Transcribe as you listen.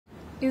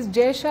Is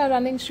Jay Shah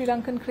running Sri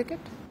Lankan cricket?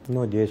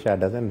 No, Jay Shah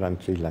doesn't run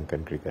Sri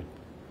Lankan cricket.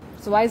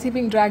 So why is he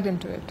being dragged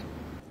into it?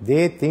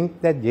 They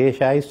think that Jay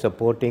Shah is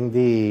supporting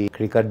the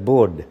cricket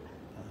board.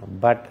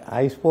 But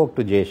I spoke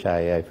to Jay Shah.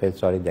 I felt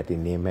sorry that his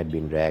name had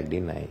been dragged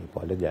in. I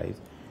apologize.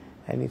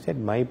 And he said,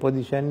 my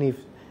position,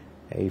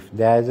 if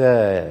there's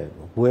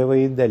whoever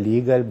is the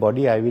legal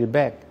body, I will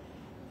back.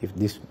 If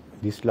this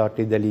lot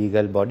is the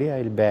legal body,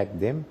 I will back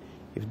them.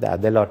 If the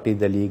other lot is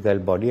the legal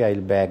body, I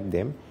will back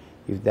them.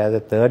 If there's a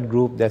third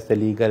group that's the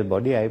legal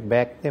body, I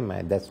back them.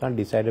 That's not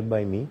decided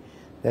by me.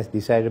 That's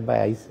decided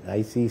by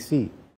ICC.